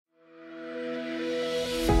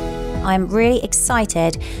I'm really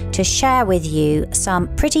excited to share with you some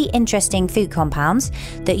pretty interesting food compounds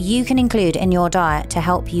that you can include in your diet to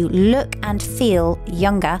help you look and feel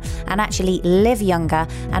younger and actually live younger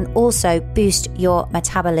and also boost your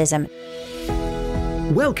metabolism.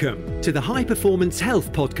 Welcome to the High Performance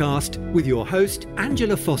Health Podcast with your host,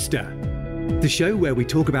 Angela Foster. The show where we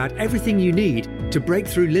talk about everything you need to break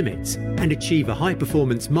through limits and achieve a high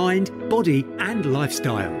performance mind, body, and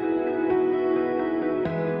lifestyle.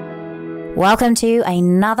 Welcome to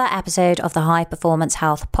another episode of the High Performance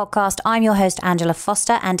Health Podcast. I'm your host, Angela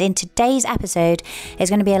Foster, and in today's episode is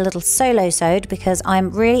going to be a little solo-sode because I'm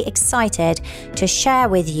really excited to share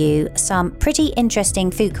with you some pretty interesting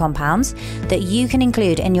food compounds that you can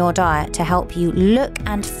include in your diet to help you look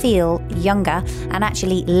and feel younger and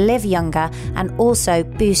actually live younger and also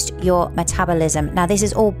boost your metabolism. Now, this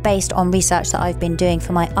is all based on research that I've been doing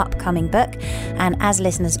for my upcoming book, and as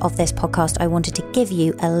listeners of this podcast, I wanted to give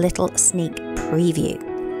you a little sneak preview.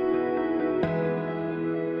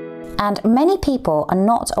 And many people are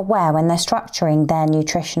not aware when they're structuring their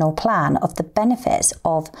nutritional plan of the benefits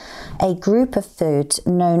of a group of foods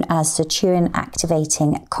known as sirtuin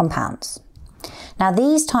activating compounds. Now,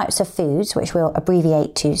 these types of foods, which we'll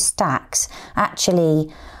abbreviate to STAX,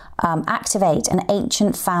 actually activate an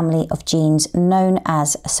ancient family of genes known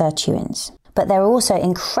as sirtuins. But there are also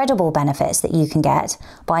incredible benefits that you can get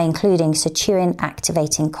by including sirtuin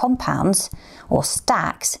activating compounds, or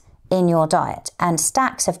STAX, in your diet. And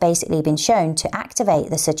STAX have basically been shown to activate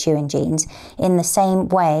the sirtuin genes in the same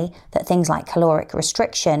way that things like caloric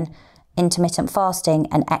restriction, intermittent fasting,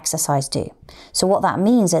 and exercise do. So what that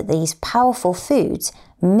means is that these powerful foods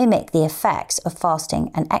mimic the effects of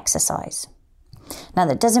fasting and exercise. Now,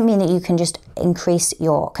 that doesn't mean that you can just increase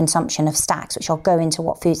your consumption of STAX, which I'll go into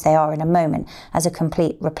what foods they are in a moment, as a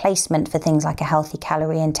complete replacement for things like a healthy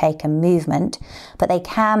calorie intake and movement, but they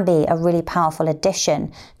can be a really powerful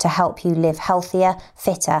addition to help you live healthier,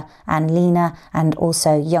 fitter, and leaner, and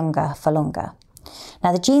also younger for longer.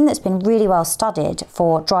 Now, the gene that's been really well studied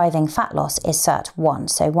for driving fat loss is SIRT1,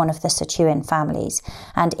 so one of the sirtuin families,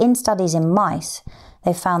 and in studies in mice,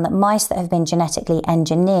 they've found that mice that have been genetically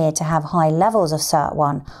engineered to have high levels of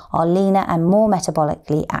SIRT1 are leaner and more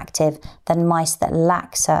metabolically active than mice that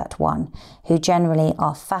lack SIRT1, who generally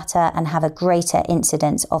are fatter and have a greater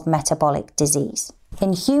incidence of metabolic disease.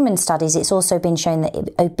 In human studies, it's also been shown that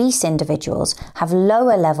obese individuals have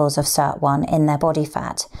lower levels of SIRT1 in their body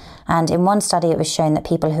fat. And in one study, it was shown that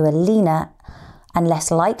people who are leaner and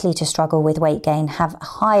less likely to struggle with weight gain have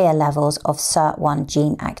higher levels of SIRT1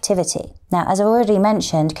 gene activity. Now, as I already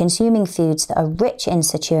mentioned, consuming foods that are rich in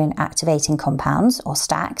sirtuin activating compounds, or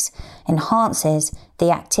STAX, enhances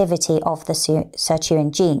the activity of the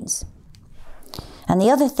sirtuin genes. And the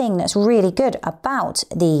other thing that's really good about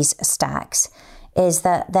these STAX is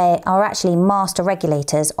that they are actually master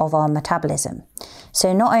regulators of our metabolism.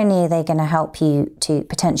 So not only are they going to help you to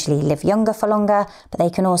potentially live younger for longer, but they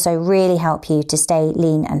can also really help you to stay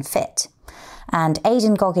lean and fit. And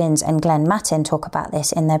Aidan Goggins and Glenn Mattin talk about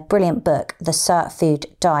this in their brilliant book, The SIRT Food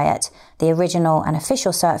Diet, the original and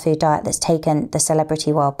official SIRT food diet that's taken the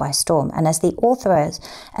celebrity world by storm. And as the authors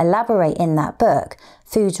elaborate in that book,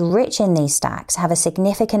 foods rich in these STAX have a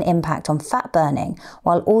significant impact on fat burning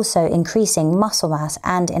while also increasing muscle mass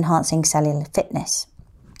and enhancing cellular fitness.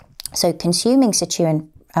 So consuming sirtuin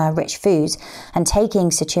rich foods and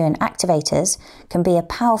taking sirtuin activators can be a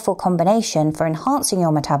powerful combination for enhancing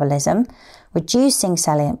your metabolism, reducing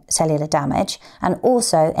cellular damage, and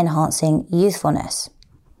also enhancing youthfulness.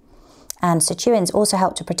 And sirtuins also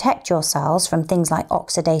help to protect your cells from things like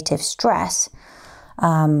oxidative stress,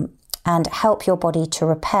 and help your body to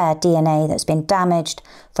repair DNA that's been damaged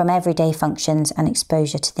from everyday functions and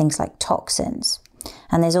exposure to things like toxins.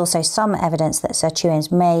 And there's also some evidence that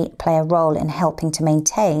sirtuins may play a role in helping to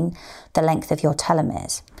maintain the length of your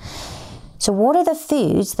telomeres. So what are the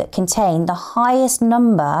foods that contain the highest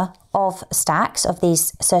number of STAX, of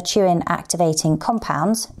these sirtuin activating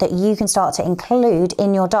compounds, that you can start to include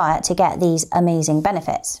in your diet to get these amazing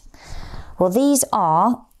benefits? Well, these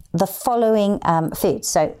are the following foods.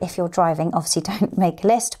 So if you're driving, obviously don't make a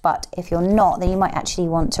list, but if you're not, then you might actually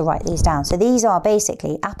want to write these down. So these are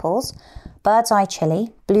basically apples, bird's eye chili,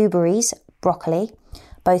 blueberries, broccoli,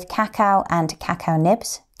 both cacao and cacao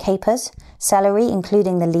nibs, capers, celery,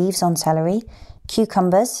 including the leaves on celery,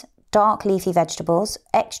 cucumbers, dark leafy vegetables,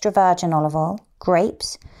 extra virgin olive oil,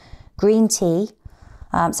 grapes, green tea.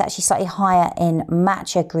 It's actually slightly higher in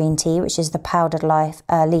matcha green tea, which is the powdered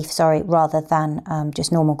leaf, rather than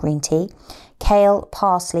just normal green tea. Kale,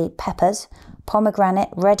 parsley, peppers, pomegranate,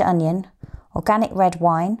 red onion, organic red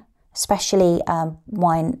wine, especially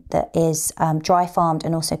wine that is dry farmed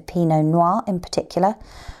and also Pinot Noir in particular,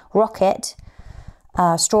 rocket,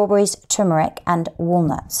 strawberries, turmeric and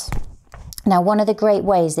walnuts. Now, one of the great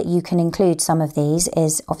ways that you can include some of these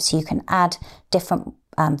is obviously you can add different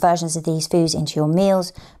versions of these foods into your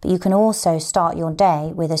meals, but you can also start your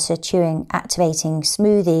day with a sirtuin activating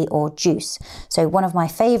smoothie or juice. So one of my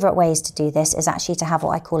favorite ways to do this is actually to have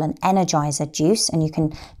what I call an energizer juice, and you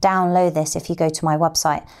can download this if you go to my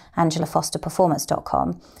website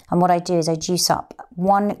angelafosterperformance.com. And what I do is I juice up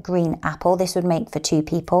 1 green apple. This would make for 2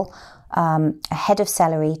 people. A head of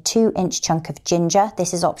celery, 2-inch chunk of ginger.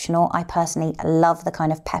 This is optional. I personally love the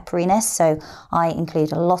kind of pepperiness, so I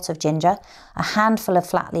include a lot of ginger, a handful of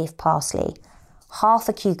flat leaf parsley, half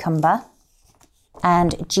a cucumber,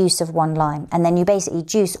 and juice of 1 lime. And then you basically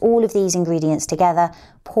juice all of these ingredients together,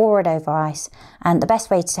 pour it over ice. And the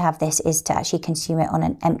best way to have this is to actually consume it on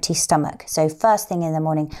an empty stomach. So first thing in the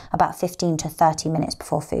morning, about 15 to 30 minutes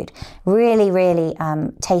before food. Really, really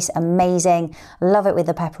tastes amazing. Love it with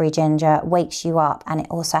the peppery ginger, wakes you up, and it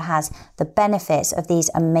also has the benefits of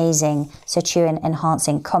these amazing sirtuin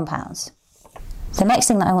enhancing compounds. The next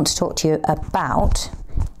thing that I want to talk to you about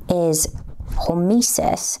is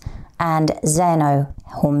hormesis and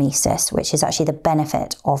xenohormesis, which is actually the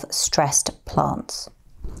benefit of stressed plants.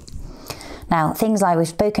 Now, things like we've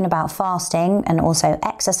spoken about fasting and also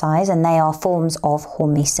exercise, and they are forms of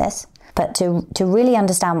hormesis. But to really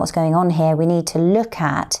understand what's going on here, we need to look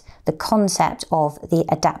at the concept of the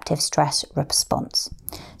adaptive stress response.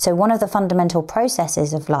 So one of the fundamental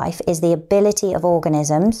processes of life is the ability of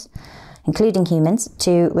organisms, including humans,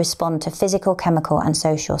 to respond to physical, chemical and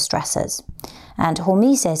social stressors. And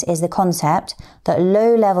hormesis is the concept that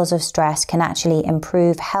low levels of stress can actually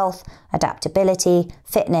improve health, adaptability,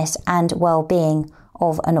 fitness and well-being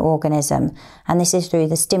of an organism. And this is through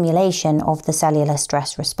the stimulation of the cellular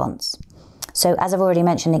stress response. So as I've already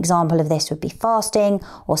mentioned, an example of this would be fasting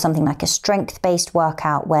or something like a strength-based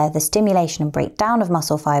workout where the stimulation and breakdown of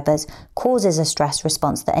muscle fibers causes a stress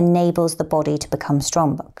response that enables the body to become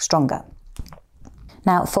stronger.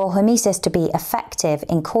 Now, for hormesis to be effective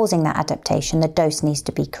in causing that adaptation, the dose needs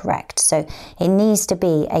to be correct. So it needs to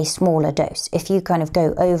be a smaller dose. If you kind of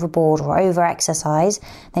go overboard or over-exercise,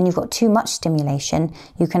 then you've got too much stimulation.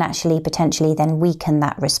 You can actually potentially then weaken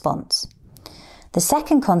that response. The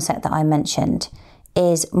second concept that I mentioned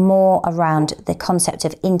is more around the concept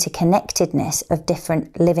of interconnectedness of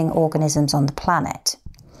different living organisms on the planet.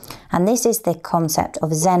 And this is the concept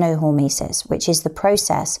of xenohormesis, which is the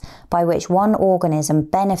process by which one organism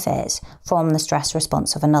benefits from the stress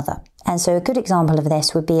response of another. And so a good example of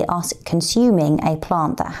this would be us consuming a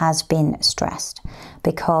plant that has been stressed,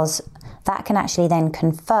 because that can actually then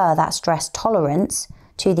confer that stress tolerance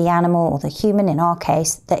to the animal or the human, in our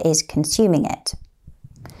case, that is consuming it.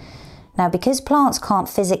 Now, because plants can't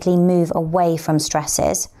physically move away from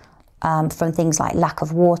stresses, from things like lack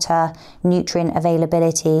of water, nutrient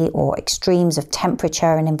availability, or extremes of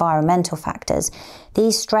temperature and environmental factors,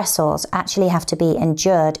 these stressors actually have to be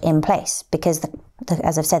endured in place because,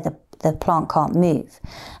 as I've said, the plant can't move.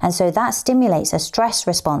 And so that stimulates a stress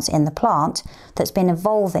response in the plant that's been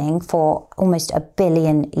evolving for almost 1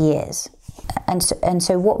 billion years. And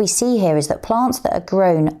so what we see here is that plants that are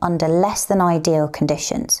grown under less than ideal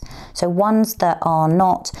conditions, so ones that are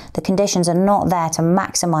not, the conditions are not there to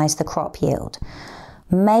maximize the crop yield,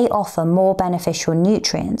 may offer more beneficial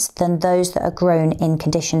nutrients than those that are grown in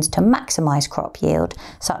conditions to maximize crop yield,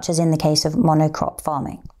 such as in the case of monocrop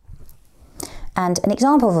farming. And an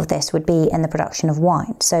example of this would be in the production of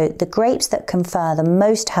wine. So the grapes that confer the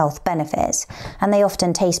most health benefits, and they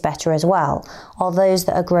often taste better as well, are those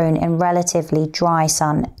that are grown in relatively dry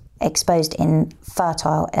sun, exposed in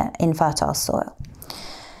fertile soil.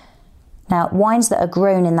 Now, wines that are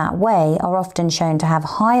grown in that way are often shown to have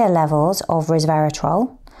higher levels of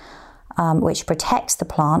resveratrol, which protects the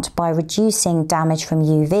plant by reducing damage from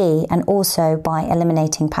UV and also by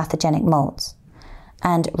eliminating pathogenic molds.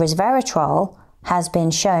 And resveratrol has been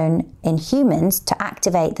shown in humans to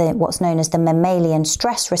activate what's known as the mammalian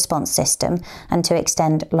stress response system and to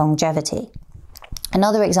extend longevity.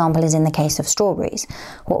 Another example is in the case of strawberries.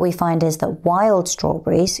 What we find is that wild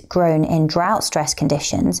strawberries grown in drought stress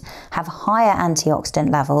conditions have higher antioxidant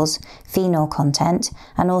levels, phenol content,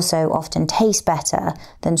 and also often taste better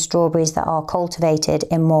than strawberries that are cultivated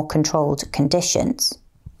in more controlled conditions.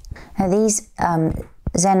 Now, these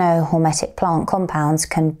xenohormetic plant compounds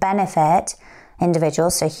can benefit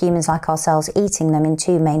individuals, so humans like ourselves, eating them in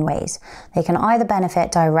 2 main ways. They can either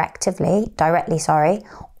benefit directly,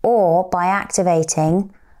 or by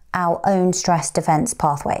activating our own stress defense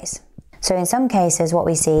pathways. So in some cases, what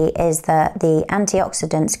we see is that the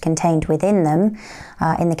antioxidants contained within them,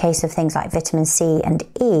 in the case of things like vitamin C and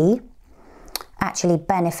E, actually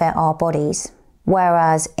benefit our bodies.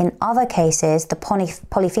 Whereas in other cases, the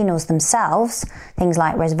polyphenols themselves, things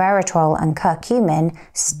like resveratrol and curcumin,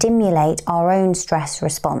 stimulate our own stress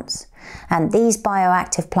response. And these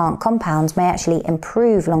bioactive plant compounds may actually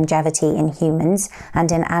improve longevity in humans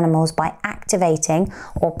and in animals by activating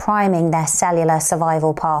or priming their cellular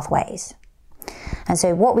survival pathways. And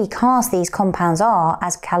so what we cast these compounds are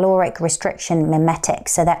as caloric restriction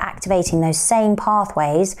mimetics. So they're activating those same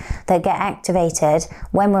pathways that get activated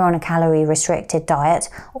when we're on a calorie restricted diet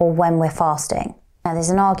or when we're fasting. Now there's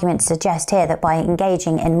an argument to suggest here that by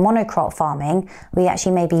engaging in monocrop farming, we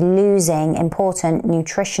actually may be losing important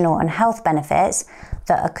nutritional and health benefits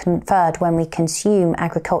that are conferred when we consume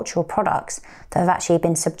agricultural products that have actually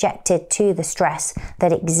been subjected to the stress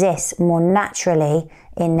that exists more naturally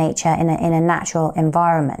in nature, in a natural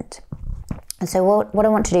environment. And so what I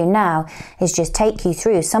want to do now is just take you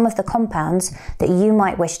through some of the compounds that you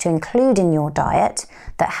might wish to include in your diet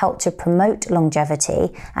that help to promote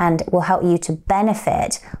longevity and will help you to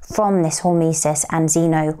benefit from this hormesis and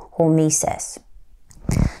xenohormesis.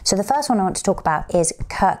 So the first one I want to talk about is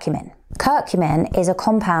curcumin. Curcumin is a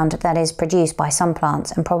compound that is produced by some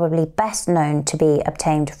plants and probably best known to be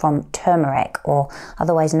obtained from turmeric, or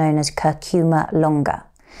otherwise known as Curcuma longa.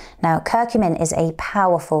 Now, curcumin is a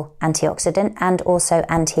powerful antioxidant and also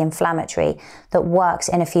anti-inflammatory that works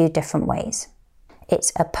in a few different ways.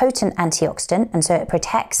 It's a potent antioxidant, and so it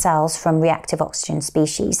protects cells from reactive oxygen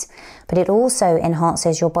species, but it also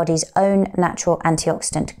enhances your body's own natural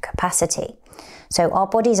antioxidant capacity. So our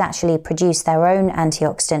bodies actually produce their own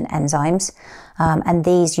antioxidant enzymes, and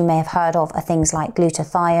these you may have heard of are things like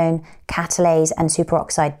glutathione, catalase, and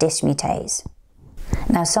superoxide dismutase.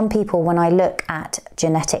 Now, some people, when I look at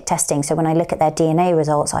genetic testing, so when I look at their DNA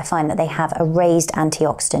results, I find that they have a raised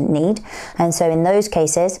antioxidant need. And so in those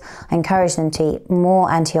cases, I encourage them to eat more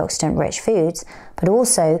antioxidant-rich foods, but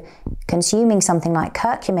also consuming something like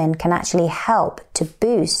curcumin can actually help to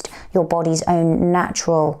boost your body's own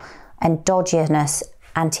natural endogenous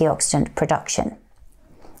antioxidant production.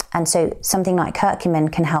 And so something like curcumin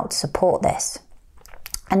can help to support this.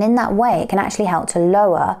 And in that way, it can actually help to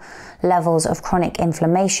lower levels of chronic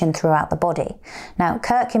inflammation throughout the body. Now,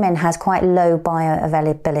 curcumin has quite low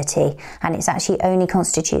bioavailability, and it actually only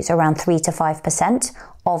constitutes around 3 to 5%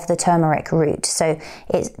 of the turmeric root. So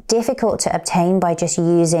it's difficult to obtain by just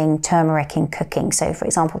using turmeric in cooking. So for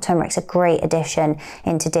example, turmeric's a great addition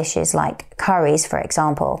into dishes like curries, for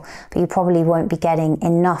example, but you probably won't be getting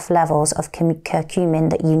enough levels of curcumin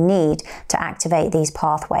that you need to activate these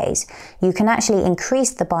pathways. You can actually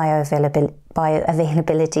increase the bioavailability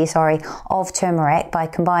of turmeric by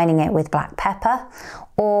combining it with black pepper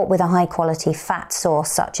or with a high quality fat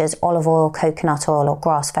source such as olive oil, coconut oil, or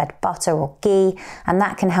grass-fed butter or ghee, and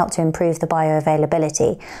that can help to improve the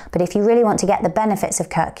bioavailability. But if you really want to get the benefits of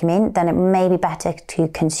curcumin, then it may be better to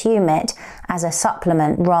consume it as a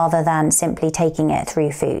supplement rather than simply taking it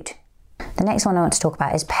through food. The next one I want to talk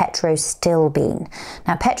about is petrostilbene.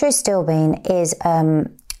 Now, petrostilbene is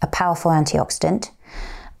a powerful antioxidant,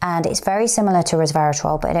 and it's very similar to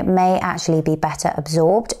resveratrol, but it may actually be better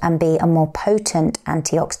absorbed and be a more potent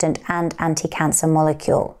antioxidant and anti-cancer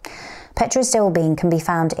molecule. Petrostilbene can be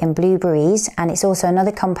found in blueberries, and it's also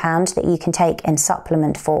another compound that you can take in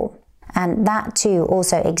supplement form. And that too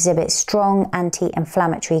also exhibits strong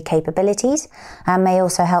anti-inflammatory capabilities and may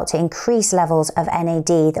also help to increase levels of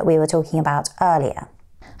NAD that we were talking about earlier.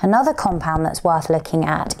 Another compound that's worth looking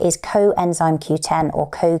at is coenzyme Q10 or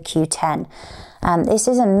CoQ10. This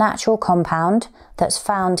is a natural compound that's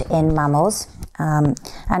found in mammals, and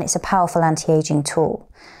it's a powerful anti-aging tool.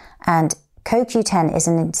 And CoQ10 is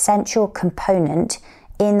an essential component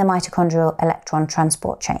in the mitochondrial electron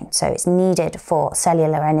transport chain. So it's needed for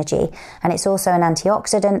cellular energy, and it's also an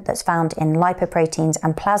antioxidant that's found in lipoproteins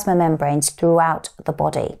and plasma membranes throughout the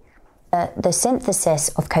body. The synthesis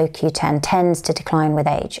of CoQ10 tends to decline with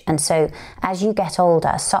age, and so as you get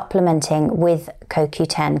older, supplementing with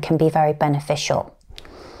CoQ10 can be very beneficial.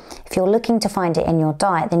 If you're looking to find it in your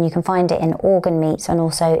diet, then you can find it in organ meats and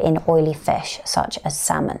also in oily fish such as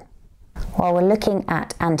salmon. While we're looking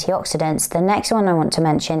at antioxidants, the next one I want to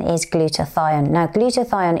mention is glutathione. Now,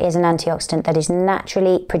 glutathione is an antioxidant that is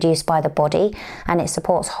naturally produced by the body, and it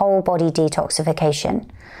supports whole body detoxification.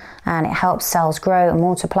 And it helps cells grow and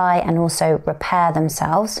multiply and also repair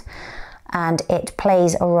themselves. And it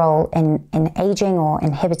plays a role in aging or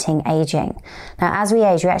inhibiting aging. Now, as we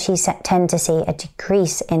age, we actually tend to see a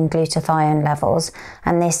decrease in glutathione levels,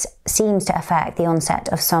 and this seems to affect the onset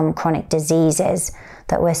of some chronic diseases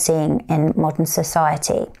that we're seeing in modern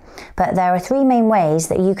society. But there are three main ways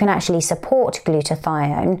that you can actually support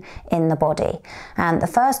glutathione in the body. And the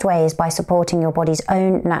first way is by supporting your body's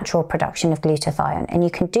own natural production of glutathione. And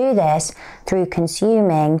you can do this through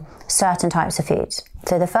consuming certain types of foods.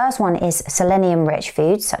 So the first one is selenium-rich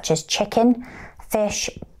foods such as chicken, fish,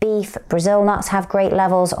 beef. Brazil nuts have great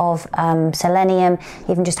levels of selenium.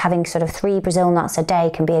 Even just having sort of 3 Brazil nuts a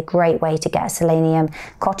day can be a great way to get selenium.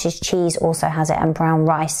 Cottage cheese also has it, and brown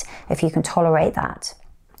rice if you can tolerate that.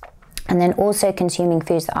 And then also consuming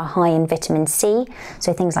foods that are high in vitamin C,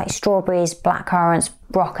 so things like strawberries, blackcurrants,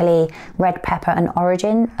 broccoli, red pepper and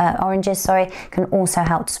oranges can also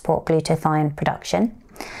help to support glutathione production.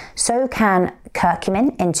 So can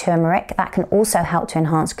curcumin in turmeric. That can also help to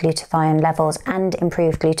enhance glutathione levels and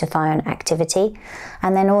improve glutathione activity.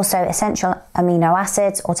 And then also essential amino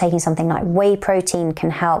acids, or taking something like whey protein,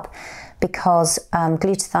 can help, because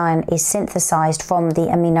glutathione is synthesized from the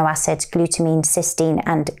amino acids glutamine, cysteine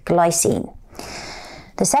and glycine.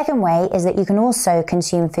 The second way is that you can also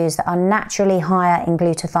consume foods that are naturally higher in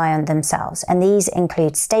glutathione themselves, and these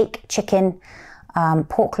include steak, chicken,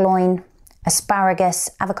 pork loin, asparagus,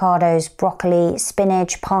 avocados, broccoli,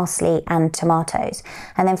 spinach, parsley and tomatoes.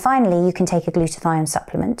 And then finally, you can take a glutathione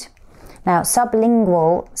supplement. Now,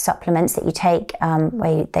 sublingual supplements that you take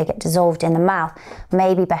where they get dissolved in the mouth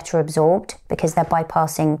may be better absorbed because they're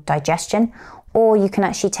bypassing digestion, or you can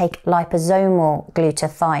actually take liposomal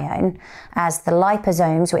glutathione, as the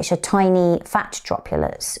liposomes, which are tiny fat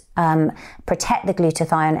droplets, protect the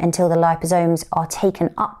glutathione until the liposomes are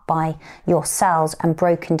taken up by your cells and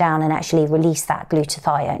broken down and actually release that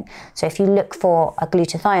glutathione. So if you look for a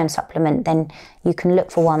glutathione supplement, then you can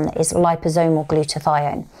look for one that is liposomal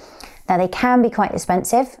glutathione. Now, they can be quite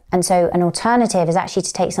expensive, and so an alternative is actually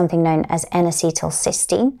to take something known as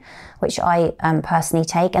N-acetylcysteine, which I personally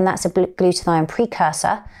take, and that's a glutathione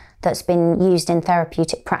precursor that's been used in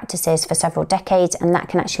therapeutic practices for several decades, and that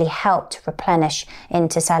can actually help to replenish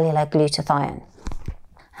intercellular glutathione.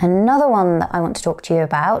 Another one that I want to talk to you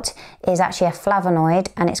about is actually a flavonoid,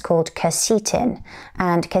 and it's called quercetin.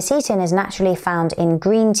 And quercetin is naturally found in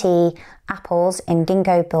green tea, apples, in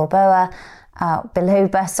ginkgo biloba,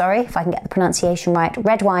 if I can get the pronunciation right,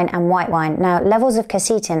 red wine and white wine. Now, levels of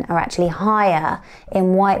quercetin are actually higher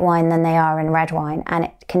in white wine than they are in red wine,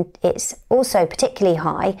 and it's also particularly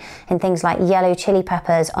high in things like yellow chili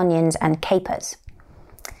peppers, onions and capers.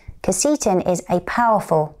 Quercetin is a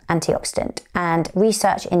powerful antioxidant, and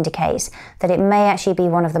research indicates that it may actually be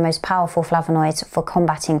one of the most powerful flavonoids for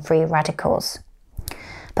combating free radicals.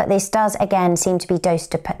 But this does again seem to be dose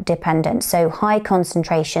dependent, so high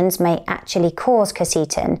concentrations may actually cause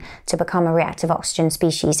quercetin to become a reactive oxygen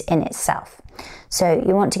species in itself. So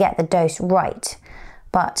you want to get the dose right.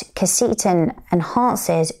 But quercetin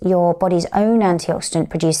enhances your body's own antioxidant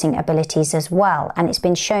producing abilities as well, and it's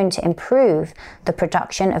been shown to improve the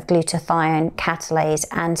production of glutathione, catalase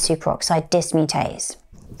and superoxide dismutase.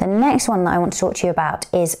 The next one that I want to talk to you about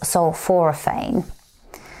is sulforaphane.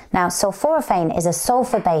 Now, sulforaphane is a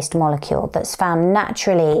sulfur-based molecule that's found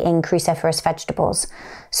naturally in cruciferous vegetables.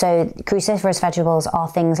 So cruciferous vegetables are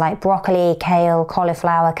things like broccoli, kale,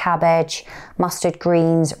 cauliflower, cabbage, mustard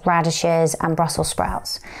greens, radishes, and Brussels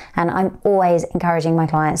sprouts. And I'm always encouraging my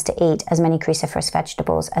clients to eat as many cruciferous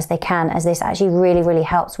vegetables as they can, as this actually really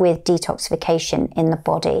helps with detoxification in the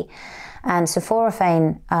body. And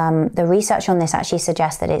sulforaphane, the research on this actually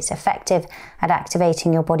suggests that it's effective at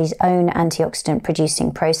activating your body's own antioxidant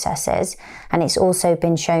producing processes. And it's also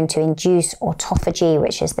been shown to induce autophagy,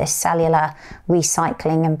 which is this cellular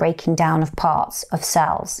recycling and breaking down of parts of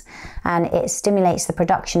cells. And it stimulates the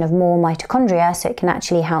production of more mitochondria, so it can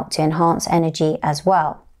actually help to enhance energy as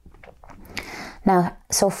well. Now,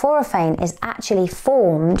 sulforaphane is actually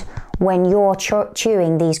formed when you're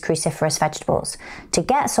chewing these cruciferous vegetables. To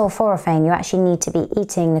get sulforaphane, you actually need to be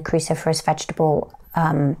eating the cruciferous vegetable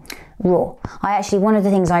raw. One of the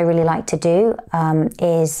things I really like to do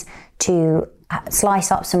is to slice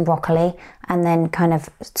up some broccoli and then kind of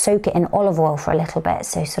soak it in olive oil for a little bit.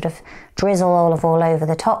 So sort of drizzle olive oil over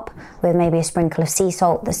the top with maybe a sprinkle of sea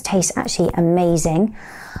salt. This tastes actually amazing.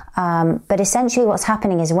 But essentially what's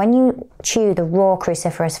happening is when you chew the raw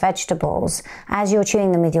cruciferous vegetables, as you're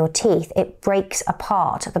chewing them with your teeth, it breaks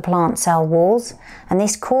apart the plant cell walls. And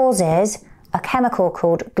this causes a chemical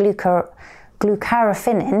called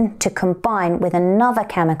glucaraphanin to combine with another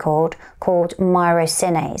chemical called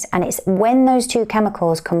myrosinase. And it's when those two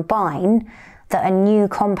chemicals combine that a new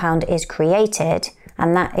compound is created,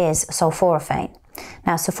 and that is sulforaphane.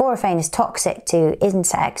 Now, sulforaphane is toxic to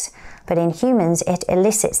insects, but in humans it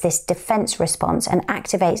elicits this defense response and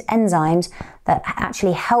activates enzymes that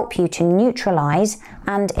actually help you to neutralize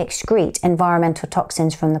and excrete environmental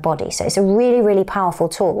toxins from the body. So it's a really, really powerful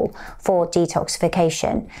tool for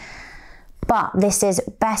detoxification. But this is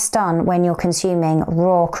best done when you're consuming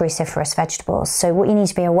raw cruciferous vegetables. So what you need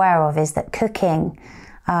to be aware of is that cooking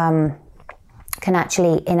can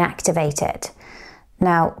actually inactivate it.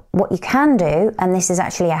 Now, what you can do, and this is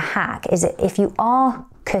actually a hack, is that if you are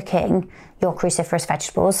cooking your cruciferous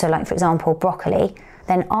vegetables, so like for example broccoli,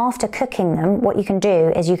 then after cooking them, what you can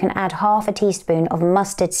do is you can add half a teaspoon of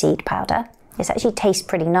mustard seed powder. It actually tastes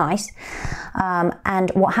pretty nice.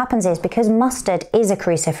 And what happens is, because mustard is a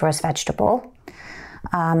cruciferous vegetable,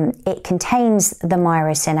 it contains the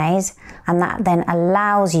myrosinase, and that then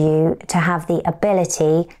allows you to have the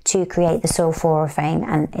ability to create the sulforaphane,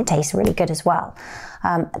 and it tastes really good as well.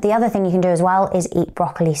 The other thing you can do as well is eat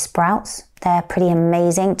broccoli sprouts. They're pretty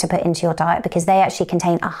amazing to put into your diet because they actually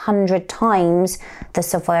contain 100 times the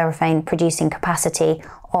sulforaphane producing capacity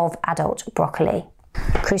of adult broccoli.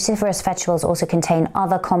 Cruciferous vegetables also contain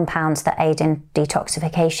other compounds that aid in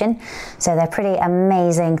detoxification, so they're pretty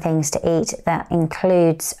amazing things to eat. That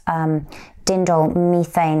includes dindol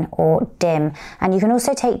methane, or DIM, and you can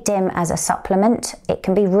also take DIM as a supplement. It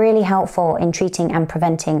can be really helpful in treating and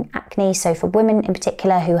preventing acne, so for women in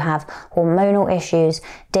particular who have hormonal issues,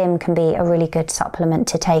 DIM can be a really good supplement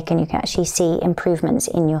to take, and you can actually see improvements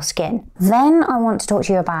in your skin. Then I want to talk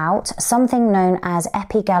to you about something known as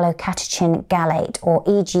epigallocatechin gallate, or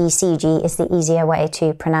EGCG is the easier way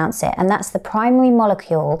to pronounce it, and that's the primary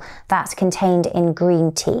molecule that's contained in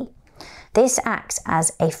green tea. This acts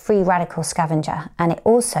as a free radical scavenger, and it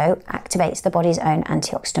also activates the body's own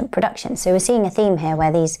antioxidant production. So we're seeing a theme here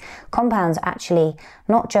where these compounds actually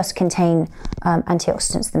not just contain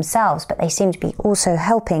antioxidants themselves, but they seem to be also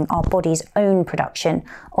helping our body's own production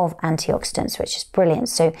of antioxidants, which is brilliant.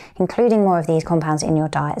 So including more of these compounds in your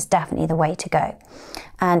diet is definitely the way to go.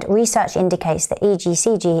 And research indicates that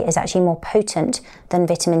EGCG is actually more potent than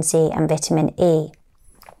vitamin C and vitamin E.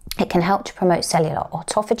 It can help to promote cellular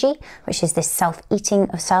autophagy, which is this self-eating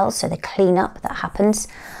of cells, so the cleanup that happens,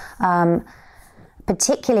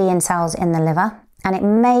 particularly in cells in the liver. And it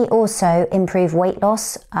may also improve weight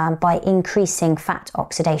loss by increasing fat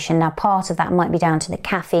oxidation. Now, part of that might be down to the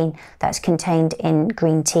caffeine that's contained in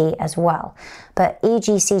green tea as well. But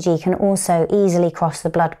EGCG can also easily cross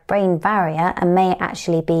the blood-brain barrier and may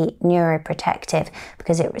actually be neuroprotective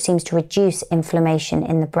because it seems to reduce inflammation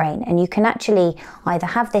in the brain. And you can actually either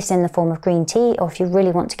have this in the form of green tea, or if you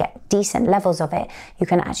really want to get decent levels of it, you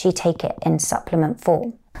can actually take it in supplement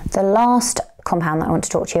form. The last compound that I want to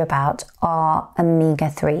talk to you about are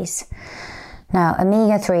omega-3s. Now,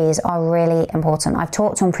 omega-3s are really important. I've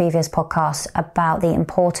talked on previous podcasts about the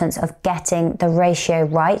importance of getting the ratio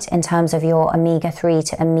right in terms of your omega-3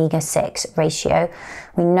 to omega-6 ratio.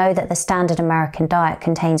 We know that the standard American diet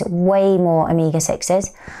contains way more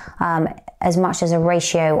omega-6s, as much as a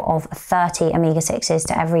ratio of 30 omega-6s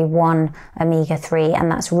to every 1 omega-3, and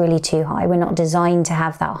that's really too high. We're not designed to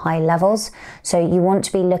have that high levels, so you want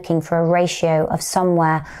to be looking for a ratio of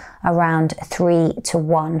somewhere around 3 to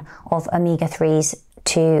 1 of omega-6s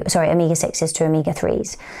to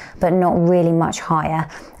omega-3s, but not really much higher.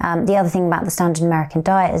 The other thing about the standard American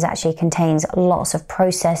diet is actually contains lots of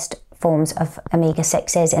processed forms of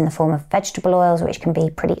omega-6s in the form of vegetable oils, which can be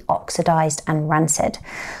pretty oxidized and rancid.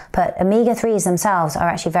 But omega-3s themselves are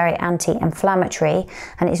actually very anti-inflammatory,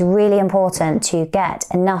 and it's really important to get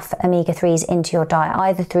enough omega-3s into your diet,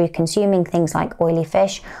 either through consuming things like oily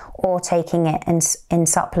fish or taking it in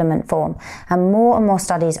supplement form. And more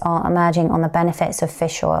studies are emerging on the benefits of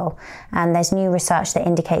fish oil, and there's new research that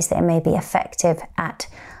indicates that it may be effective at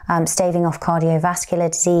staving off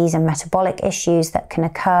cardiovascular disease and metabolic issues that can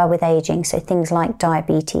occur with aging, so things like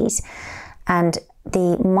diabetes. And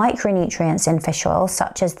the micronutrients in fish oil,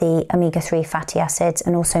 such as the omega-3 fatty acids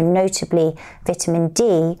and also notably vitamin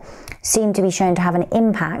D, seem to be shown to have an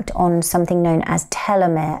impact on something known as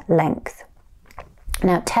telomere length.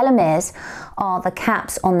 Now, telomeres are the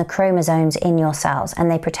caps on the chromosomes in your cells,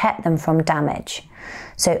 and they protect them from damage.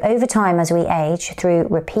 So over time, as we age, through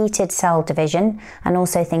repeated cell division and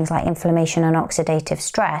also things like inflammation and oxidative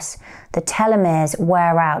stress, the telomeres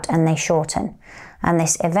wear out and they shorten. And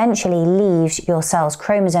this eventually leaves your cell's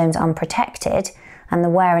chromosomes unprotected, and the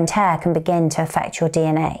wear and tear can begin to affect your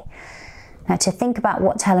DNA. Now, to think about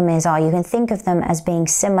what telomeres are, you can think of them as being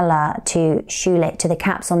similar to the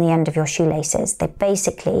caps on the end of your shoelaces. They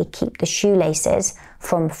basically keep the shoelaces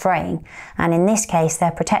from fraying. And in this case,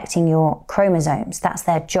 they're protecting your chromosomes. That's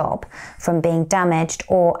their job, from being damaged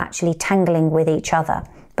or actually tangling with each other.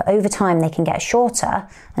 But over time, they can get shorter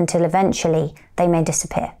until eventually they may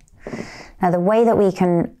disappear. Now, the way that we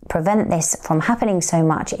can prevent this from happening so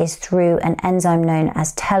much is through an enzyme known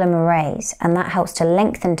as telomerase, and that helps to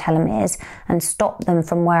lengthen telomeres and stop them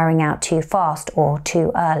from wearing out too fast or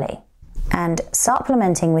too early. And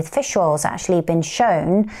supplementing with fish oil has actually been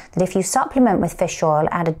shown that if you supplement with fish oil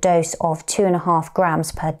at a dose of 2.5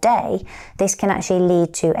 grams per day, this can actually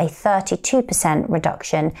lead to a 32%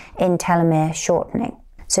 reduction in telomere shortening.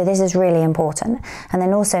 So this is really important. And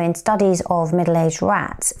then also in studies of middle-aged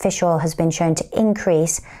rats, fish oil has been shown to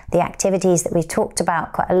increase the activities that we've talked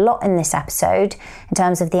about quite a lot in this episode in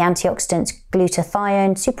terms of the antioxidants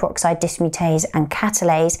glutathione, superoxide dismutase and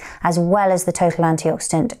catalase, as well as the total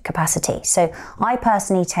antioxidant capacity. So I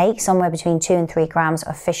personally take somewhere between 2 and 3 grams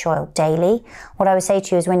of fish oil daily. What I would say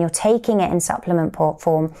to you is when you're taking it in supplement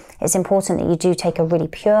form, it's important that you do take a really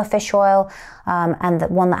pure fish oil, and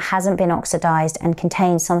that one that hasn't been oxidized and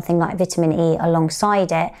contains something like vitamin E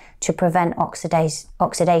alongside it to prevent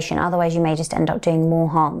oxidation. Otherwise, you may just end up doing more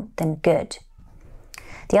harm than good.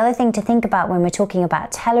 The other thing to think about when we're talking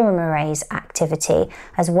about telomerase activity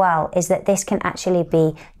as well is that this can actually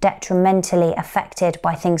be detrimentally affected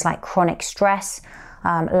by things like chronic stress,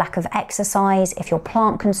 lack of exercise, if your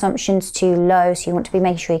plant consumption's too low, so you want to be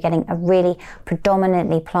making sure you're getting a really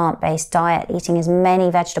predominantly plant-based diet, eating as many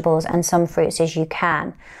vegetables and some fruits as you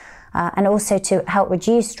can. And also to help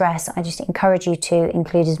reduce stress, I just encourage you to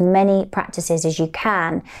include as many practices as you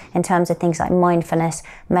can in terms of things like mindfulness,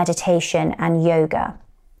 meditation, and yoga.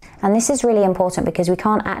 And this is really important because we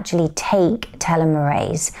can't actually take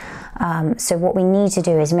telomerase. So what we need to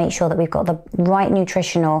do is make sure that we've got the right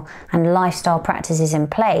nutritional and lifestyle practices in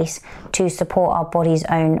place to support our body's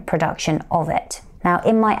own production of it. Now,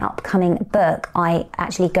 in my upcoming book, I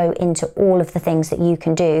actually go into all of the things that you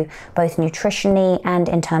can do, both nutritionally and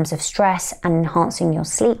in terms of stress and enhancing your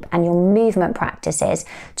sleep and your movement practices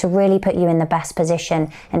to really put you in the best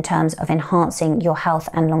position in terms of enhancing your health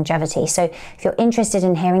and longevity. So if you're interested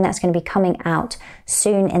in hearing that's going to be coming out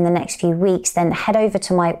soon in the next few weeks, then head over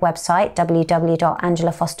to my website,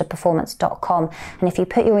 www.angelafosterperformance.com. And if you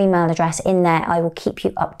put your email address in there, I will keep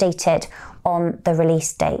you updated on the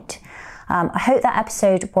release date. I hope that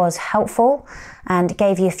episode was helpful and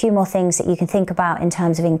gave you a few more things that you can think about in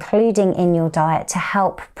terms of including in your diet to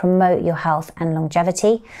help promote your health and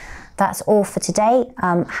longevity. That's all for today.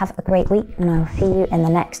 Have a great week and I'll see you in the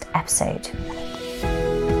next episode.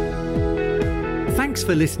 Thanks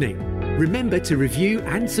for listening. Remember to review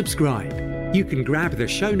and subscribe. You can grab the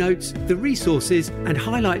show notes, the resources and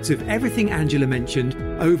highlights of everything Angela mentioned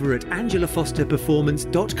over at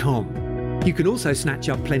angelafosterperformance.com. You can also snatch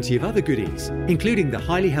up plenty of other goodies, including the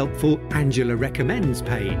highly helpful Angela Recommends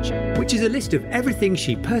page, which is a list of everything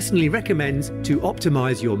she personally recommends to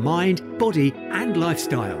optimize your mind, body, and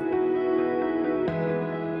lifestyle.